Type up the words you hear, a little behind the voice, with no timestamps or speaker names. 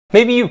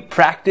Maybe you've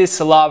practiced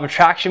the law of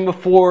attraction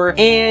before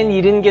and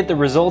you didn't get the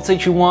results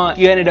that you want.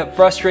 You ended up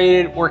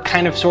frustrated or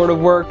kind of sort of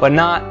worked, but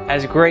not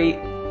as great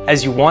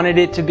as you wanted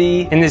it to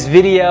be. In this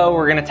video,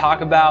 we're going to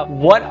talk about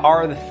what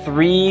are the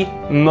 3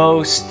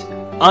 most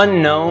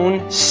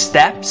unknown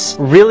steps,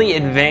 really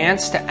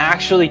advanced, to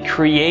actually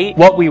create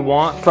what we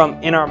want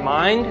from in our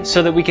mind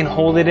so that we can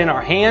hold it in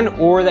our hand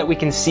or that we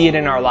can see it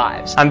in our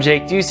lives. I'm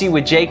Jake Ducey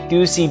with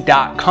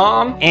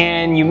JakeDucey.com,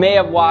 and you may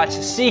have watched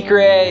The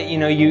Secret,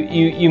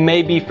 you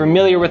may be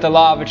familiar with the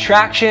law of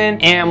attraction,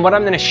 and what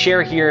I'm going to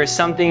share here is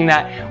something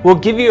that will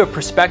give you a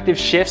perspective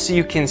shift so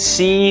you can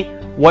see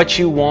what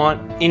you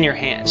want in your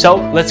hand. So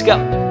let's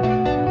go.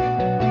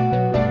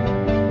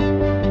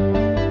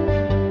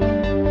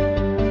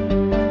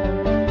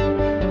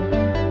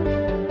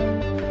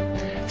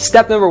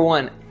 Step number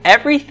 1,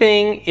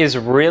 everything is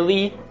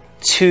really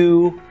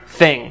 2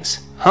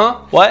 things. Huh?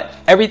 What?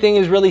 Everything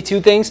is really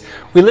 2 things?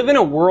 We live in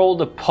a world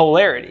of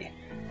polarity,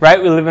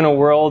 right? We live in a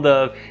world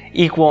of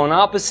equal and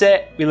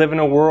opposite. We live in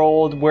a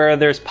world where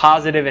there's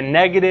positive and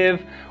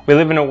negative. We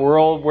live in a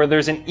world where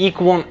there's an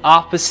equal and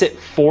opposite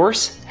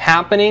force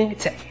happening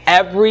to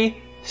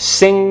every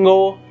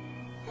single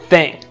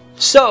thing.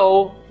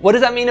 So, what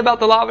does that mean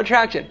about the law of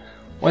attraction?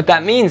 What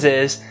that means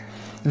is,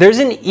 there's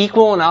an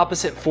equal and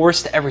opposite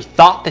force to every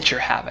thought that you're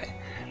having.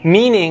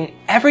 Meaning,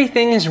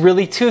 everything is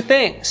really 2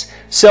 things.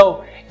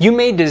 So, you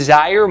may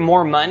desire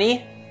more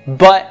money,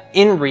 but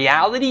in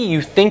reality,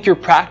 you think you're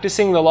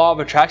practicing the law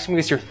of attraction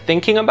because you're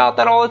thinking about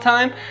that all the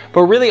time,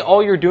 but really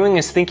all you're doing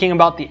is thinking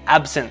about the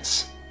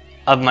absence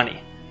of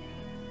money.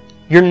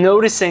 You're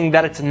noticing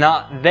that it's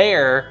not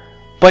there,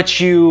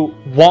 but you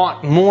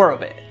want more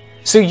of it.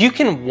 So you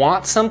can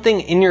want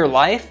something in your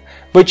life,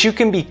 but you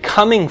can be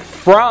coming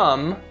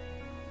from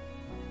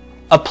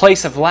a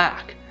place of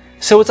lack.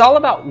 So it's all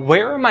about,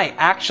 where am I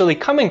actually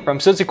coming from?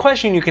 So it's a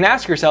question you can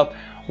ask yourself,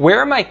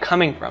 where am I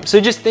coming from? So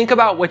just think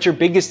about what your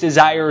biggest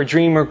desire or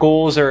dream or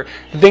goals or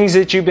the things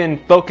that you've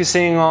been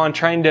focusing on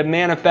trying to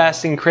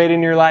manifest and create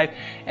in your life,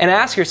 and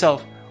ask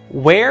yourself,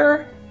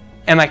 where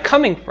am I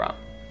coming from?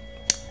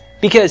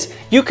 Because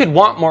you could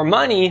want more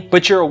money,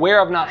 but you're aware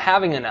of not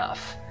having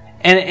enough.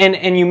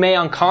 And you may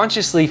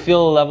unconsciously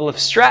feel a level of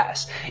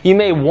stress. You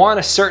may want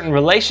a certain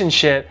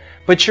relationship,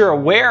 but you're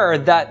aware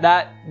that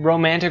that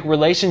romantic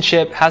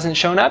relationship hasn't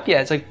shown up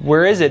yet. It's like,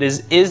 where is it?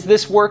 Is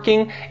this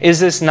working? Is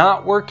this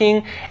not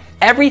working?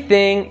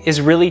 Everything is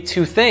really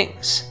 2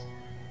 things.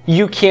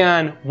 You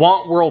can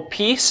want world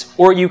peace,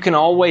 or you can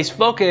always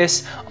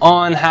focus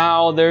on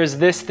how there's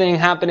this thing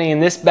happening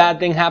and this bad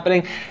thing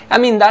happening. I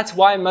mean, that's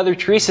why Mother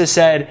Teresa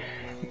said,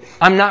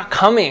 I'm not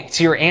coming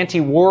to your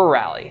anti-war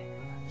rally.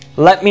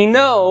 Let me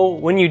know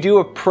when you do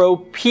a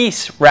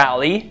pro-peace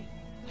rally,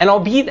 and I'll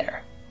be there.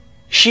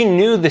 She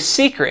knew the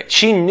secret.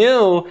 She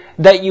knew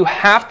that you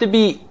have to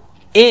be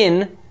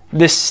in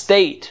the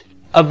state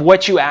of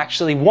what you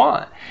actually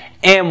want.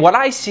 And what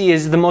I see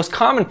is the most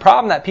common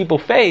problem that people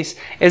face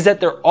is that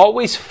they're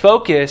always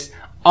focused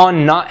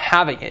on not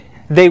having it.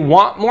 They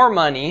want more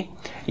money,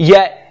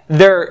 yet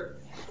they're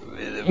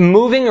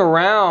moving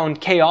around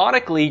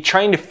chaotically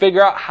trying to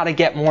figure out how to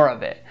get more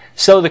of it.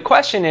 So the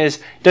question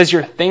is, does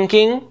your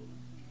thinking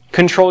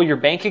control your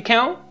bank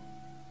account?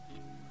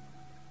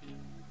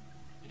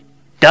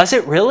 Does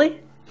it really?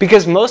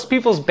 Because most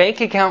people's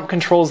bank account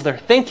controls their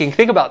thinking.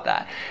 Think about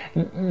that.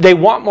 They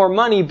want more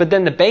money, but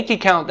then the bank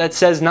account that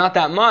says not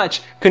that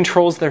much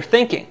controls their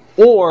thinking.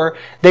 Or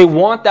they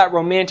want that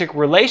romantic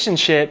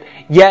relationship,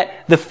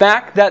 yet the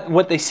fact that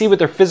what they see with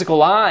their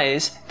physical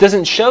eyes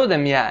doesn't show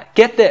them yet.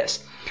 Get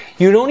this.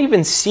 You don't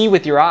even see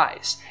with your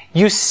eyes.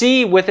 You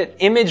see with an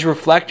image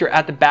reflector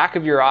at the back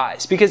of your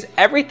eyes, because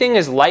everything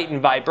is light and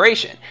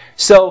vibration.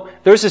 So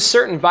there's a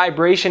certain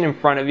vibration in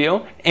front of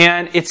you,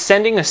 and it's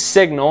sending a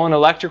signal, an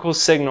electrical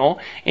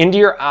signal, into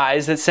your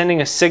eyes that's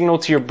sending a signal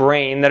to your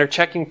brain that are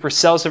checking for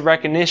cells of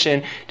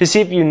recognition to see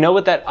if you know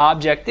what that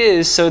object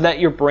is, so that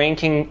your brain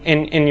can,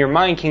 in your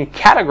mind, can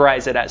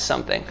categorize it as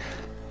something.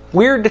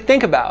 Weird to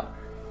think about.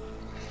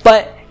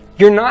 But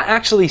you're not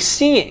actually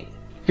seeing.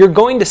 You're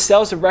going to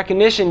cells of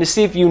recognition to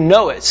see if you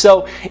know it.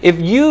 So if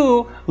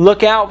you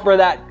look out for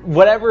that,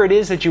 whatever it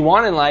is that you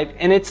want in life,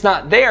 and it's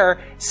not there,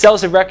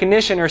 cells of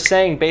recognition are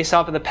saying, based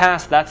off of the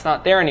past, that's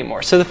not there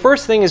anymore. So the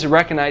first thing is to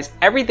recognize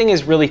everything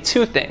is really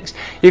 2 things.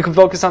 You can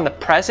focus on the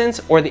presence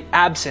or the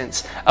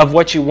absence of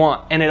what you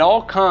want. And it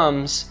all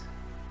comes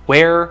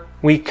where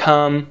we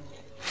come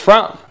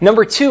from.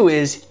 Number 2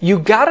 is, you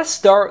gotta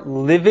start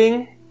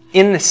living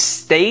in the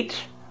state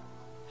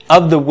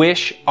of the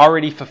wish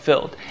already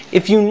fulfilled.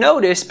 If you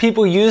notice,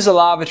 people use the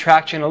law of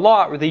attraction a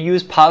lot, or they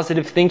use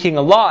positive thinking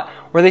a lot,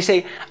 where they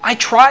say, I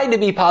try to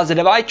be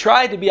positive, I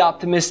try to be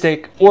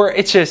optimistic, or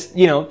it's just,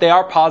 they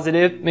are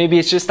positive, maybe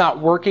it's just not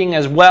working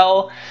as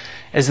well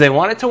as they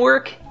want it to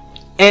work.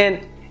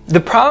 And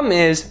the problem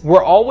is,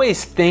 we're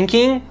always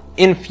thinking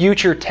in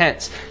future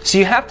tense. So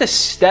you have to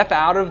step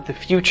out of the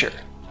future.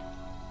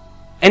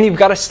 And you've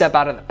got to step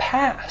out of the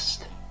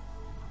past.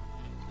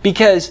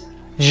 Because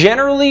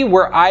generally,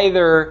 we're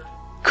either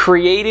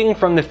creating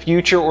from the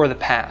future or the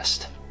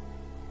past.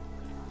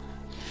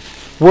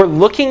 we're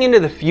looking into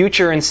the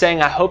future and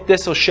saying, I hope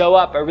this will show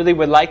up. I really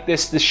would like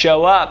this to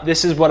show up.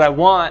 This is what I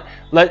want.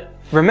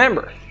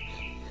 Remember,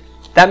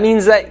 that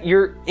means that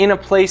you're in a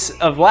place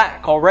of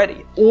lack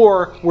already.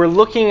 Or we're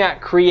looking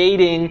at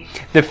creating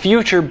the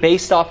future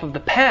based off of the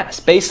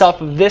past, based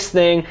off of this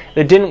thing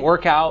that didn't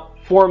work out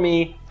for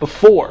me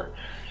before.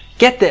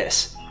 Get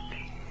this.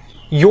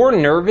 Your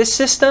nervous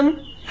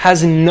system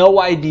has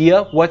no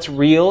idea what's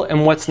real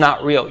and what's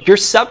not real. Your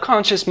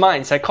subconscious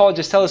mind,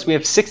 psychologists tell us we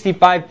have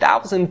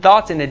 65,000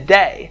 thoughts in a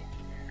day,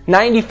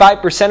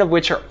 95% of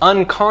which are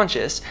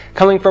unconscious,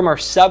 coming from our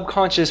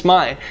subconscious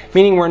mind,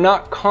 meaning we're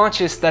not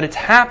conscious that it's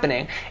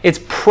happening. It's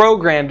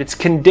programmed, it's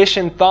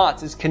conditioned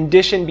thoughts, it's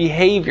conditioned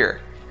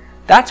behavior.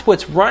 That's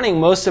what's running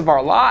most of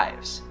our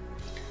lives.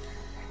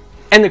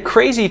 And the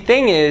crazy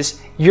thing is,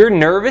 your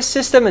nervous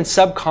system and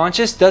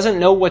subconscious doesn't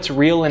know what's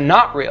real and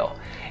not real.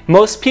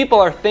 Most people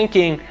are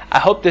thinking, I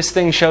hope this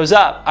thing shows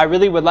up. I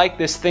really would like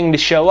this thing to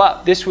show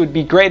up. This would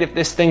be great if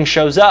this thing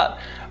shows up.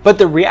 But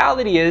the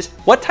reality is,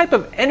 what type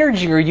of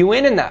energy are you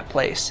in that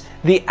place?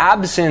 The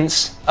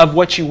absence of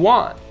what you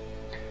want.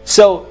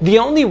 So the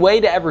only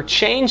way to ever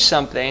change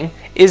something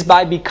is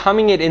by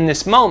becoming it in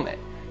this moment.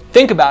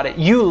 Think about it.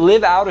 You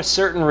live out a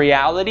certain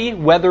reality,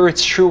 whether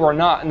it's true or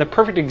not. And the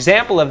perfect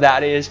example of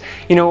that is,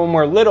 when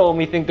we're little and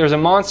we think there's a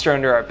monster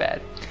under our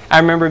bed. I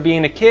remember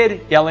being a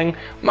kid yelling,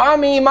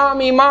 Mommy,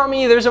 Mommy,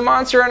 Mommy, there's a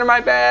monster under my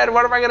bed.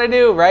 What am I going to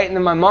do? Right? And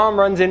then my mom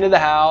runs into the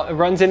house,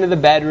 runs into the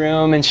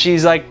bedroom, and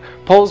she's like,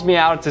 pulls me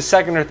out. It's the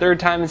second or third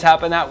time it's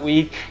happened that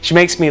week. She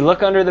makes me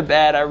look under the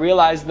bed. I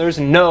realize there's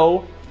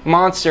no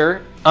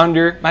monster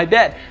under my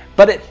bed.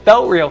 But it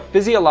felt real.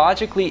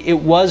 Physiologically, it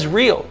was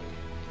real.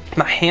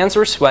 My hands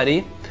were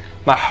sweaty.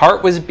 My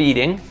heart was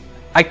beating.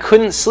 I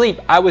couldn't sleep.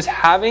 I was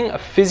having a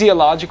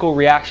physiological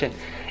reaction.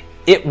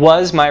 It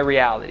was my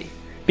reality.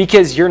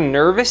 Because your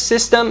nervous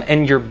system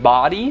and your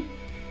body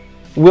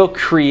will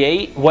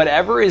create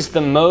whatever is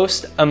the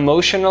most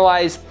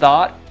emotionalized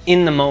thought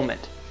in the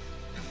moment.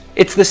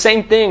 It's the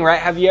same thing, right?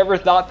 Have you ever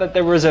thought that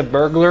there was a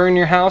burglar in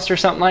your house or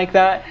something like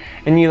that?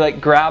 And you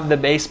grab the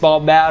baseball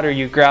bat or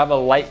you grab a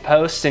light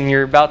post and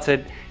you're about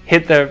to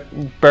hit the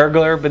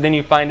burglar, but then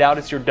you find out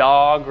it's your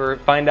dog, or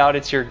find out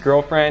it's your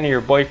girlfriend or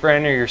your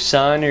boyfriend or your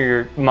son or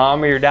your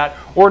mom or your dad,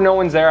 or no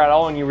one's there at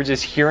all and you were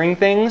just hearing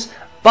things.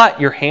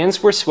 But your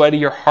hands were sweaty,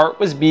 your heart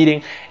was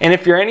beating, and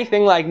if you're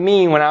anything like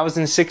me, when I was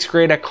in 6th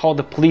grade, I called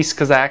the police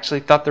because I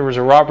actually thought there was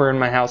a robber in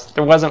my house.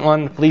 There wasn't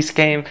one. The police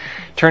came.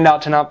 Turned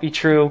out to not be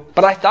true.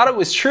 But I thought it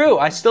was true.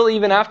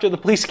 Even after the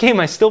police came,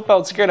 I still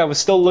felt scared. I was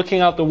still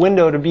looking out the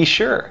window to be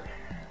sure.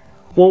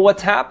 Well,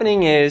 what's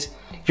happening is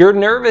your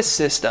nervous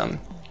system,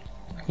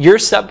 your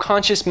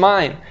subconscious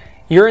mind,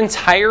 your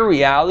entire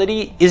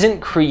reality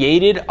isn't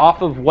created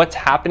off of what's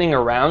happening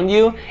around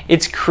you.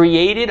 It's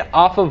created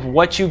off of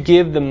what you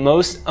give the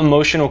most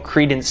emotional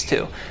credence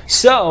to.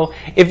 So,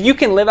 if you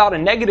can live out a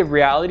negative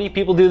reality,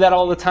 people do that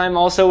all the time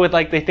also with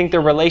they think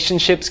their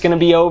relationship's going to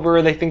be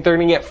over, they think they're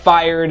going to get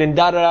fired and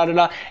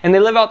da-da-da-da-da, and they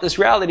live out this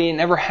reality and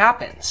it never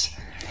happens.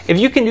 If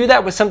you can do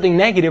that with something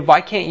negative,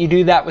 why can't you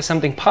do that with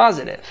something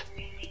positive?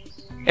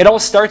 It all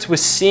starts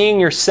with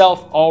seeing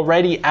yourself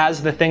already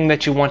as the thing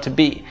that you want to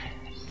be.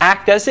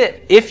 Act as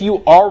if you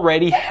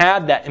already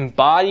had that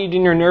embodied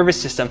in your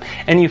nervous system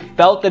and you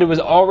felt that it was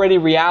already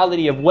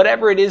reality of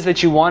whatever it is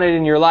that you wanted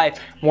in your life.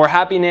 More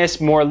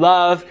happiness, more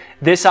love,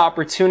 this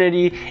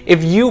opportunity.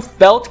 If you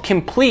felt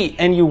complete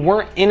and you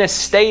weren't in a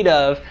state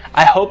of,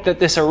 I hope that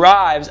this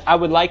arrives, I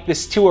would like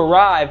this to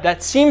arrive,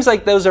 that seems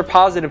like those are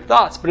positive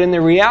thoughts, but in the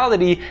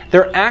reality,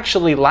 they're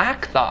actually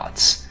lack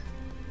thoughts.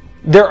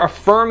 They're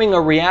affirming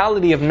a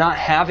reality of not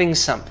having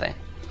something.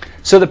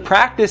 So the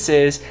practice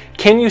is,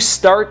 can you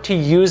start to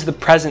use the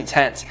present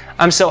tense?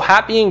 I'm so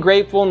happy and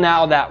grateful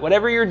now that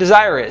whatever your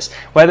desire is,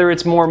 whether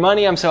it's more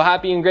money, I'm so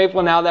happy and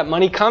grateful now that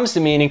money comes to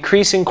me in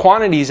increasing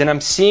quantities and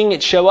I'm seeing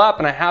it show up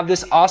and I have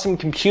this awesome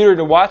computer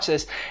to watch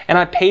this and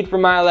I paid for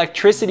my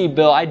electricity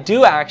bill. I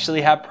do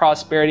actually have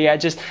prosperity. I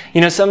just,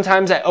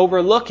 sometimes I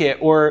overlook it,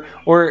 or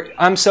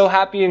I'm so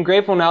happy and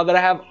grateful now that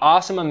I have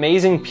awesome,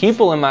 amazing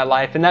people in my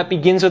life, and that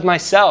begins with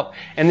myself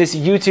and this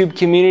YouTube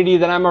community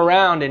that I'm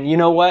around, and you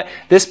know what?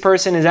 This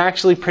person is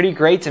actually pretty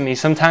great to me.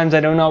 Sometimes I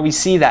don't always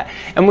see that.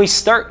 And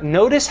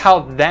notice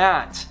how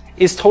that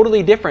is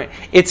totally different.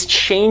 It's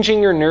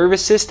changing your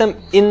nervous system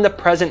in the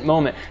present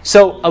moment.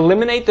 So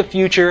eliminate the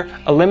future,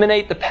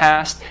 eliminate the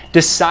past,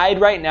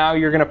 decide right now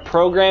you're going to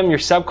program your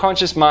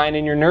subconscious mind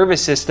and your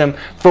nervous system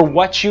for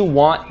what you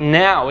want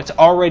now. It's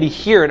already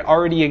here. It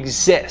already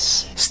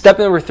exists. Step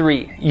number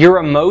 3, your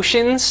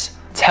emotions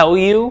tell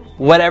you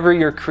whatever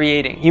you're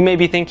creating. You may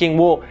be thinking,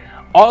 well,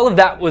 all of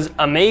that was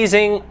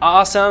amazing,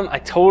 awesome. I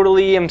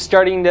totally am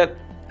starting to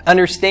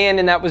understand,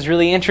 and that was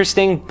really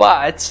interesting,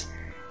 but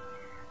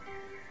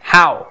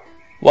how?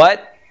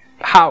 What?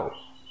 How?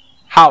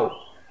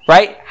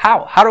 Right?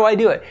 How do I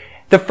do it?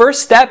 The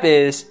first step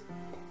is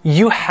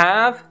you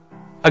have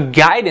a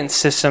guidance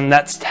system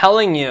that's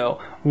telling you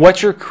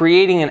what you're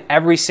creating in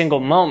every single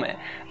moment.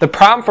 The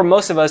problem for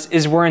most of us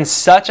is we're in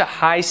such a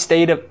high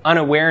state of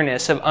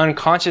unawareness, of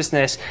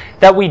unconsciousness,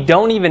 that we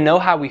don't even know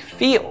how we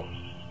feel.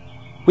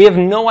 We have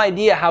no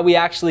idea how we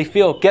actually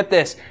feel. Get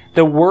this,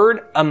 the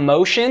word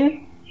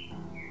emotion,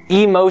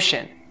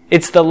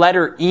 it's the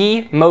letter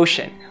E,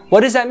 motion.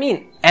 What does that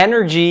mean?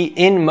 Energy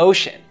in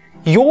motion.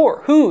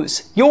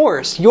 Whose?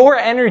 Yours. Your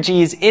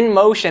energy is in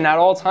motion at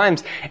all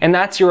times, and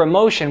that's your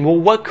emotion. Well,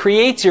 what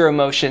creates your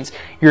emotions?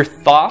 Your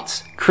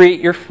thoughts create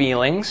your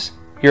feelings,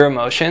 your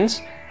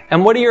emotions.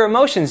 And what do your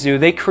emotions do?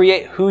 They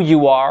create who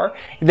you are.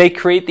 They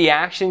create the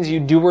actions you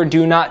do or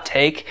do not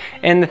take,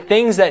 and the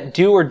things that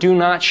do or do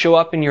not show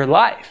up in your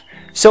life.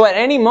 So at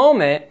any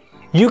moment,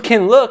 you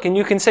can look and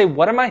you can say,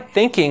 what am I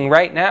thinking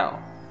right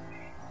now?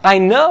 I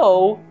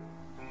know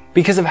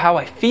because of how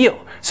I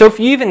feel. So if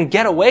you even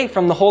get away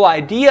from the whole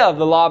idea of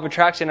the law of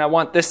attraction, I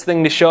want this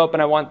thing to show up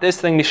and I want this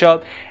thing to show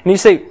up, and you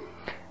say,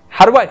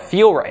 how do I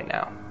feel right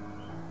now?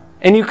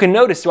 And you can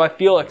notice, do I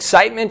feel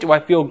excitement? Do I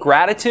feel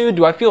gratitude?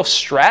 Do I feel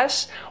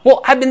stress?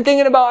 Well, I've been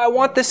thinking about I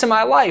want this in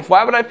my life.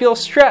 Why would I feel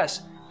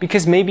stress?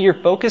 Because maybe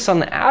you're focused on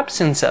the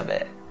absence of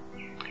it.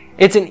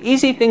 It's an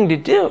easy thing to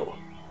do.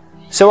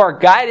 So our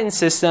guidance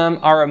system,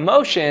 our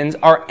emotions,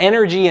 our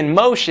energy in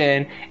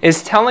motion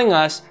is telling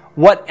us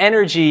what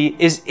energy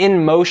is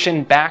in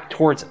motion back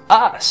towards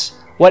us.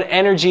 What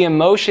energy and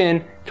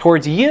motion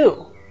towards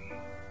you.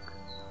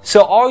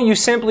 So all you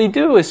simply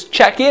do is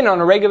check in on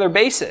a regular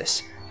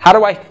basis. How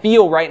do I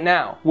feel right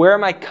now? Where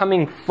am I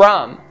coming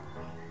from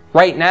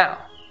right now?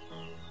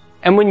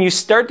 And when you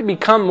start to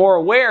become more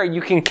aware,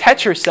 you can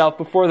catch yourself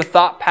before the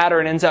thought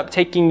pattern ends up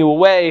taking you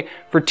away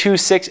for 2,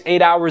 6,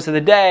 8 hours of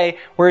the day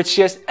where it's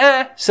just,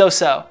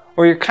 so-so.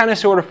 Or you're kind of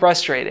sort of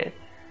frustrated.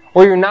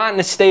 Or you're not in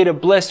a state of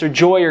bliss or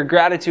joy or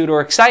gratitude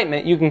or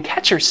excitement. You can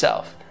catch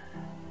yourself.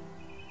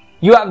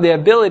 You have the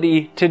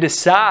ability to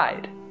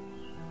decide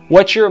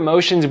what your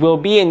emotions will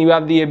be, and you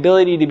have the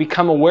ability to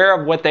become aware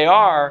of what they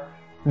are,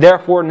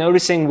 therefore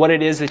noticing what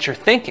it is that you're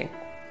thinking.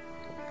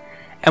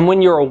 And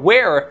when you're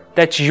aware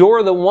that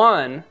you're the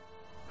one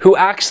who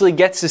actually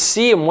gets to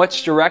see in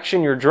which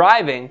direction you're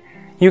driving,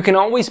 you can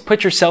always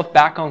put yourself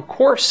back on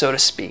course, so to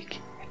speak.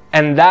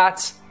 And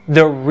that's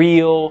the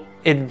real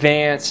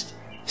advanced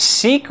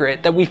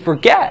secret that we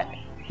forget.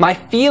 My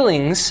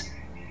feelings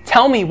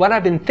tell me what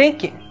I've been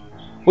thinking,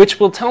 which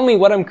will tell me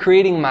what I'm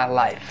creating in my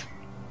life.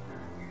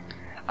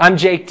 I'm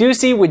Jake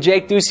Ducey with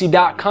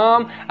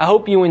JakeDucey.com. I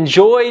hope you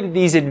enjoyed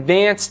these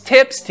advanced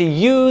tips to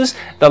use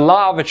the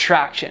law of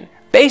attraction.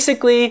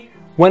 Basically,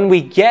 when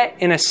we get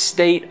in a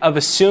state of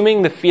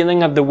assuming the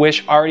feeling of the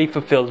wish already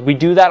fulfilled, we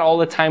do that all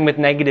the time with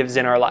negatives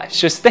in our lives.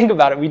 Just think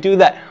about it. We do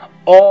that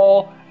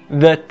all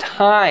the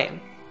time.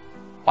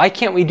 Why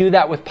can't we do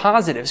that with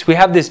positives? We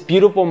have this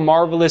beautiful,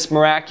 marvelous,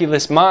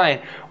 miraculous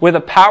mind with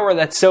a power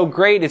that's so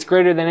great, it's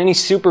greater than any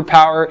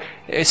superpower,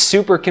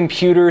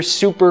 supercomputer,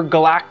 super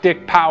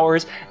galactic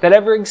powers that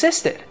ever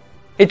existed.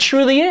 It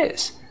truly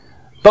is.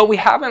 But we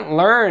haven't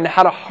learned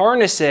how to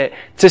harness it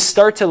to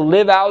start to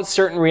live out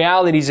certain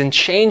realities and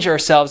change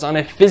ourselves on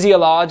a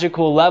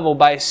physiological level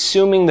by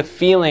assuming the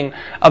feeling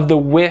of the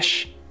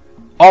wish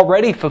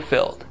already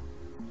fulfilled.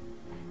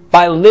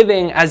 By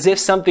living as if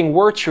something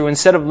were true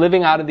instead of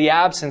living out of the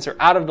absence or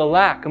out of the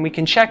lack. And we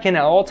can check in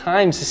at all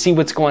times to see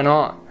what's going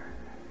on.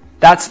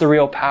 That's the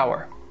real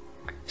power.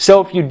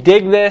 So if you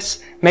dig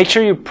this, make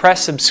sure you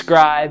press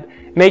subscribe.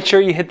 Make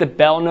sure you hit the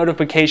bell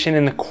notification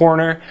in the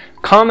corner.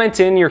 Comment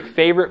in your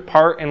favorite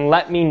part and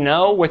let me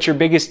know what your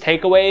biggest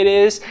takeaway it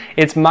is.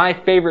 It's my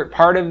favorite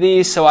part of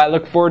these, so I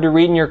look forward to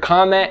reading your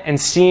comment and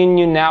seeing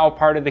you now a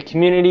part of the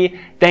community.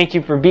 Thank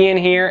you for being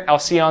here. I'll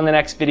see you on the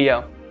next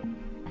video.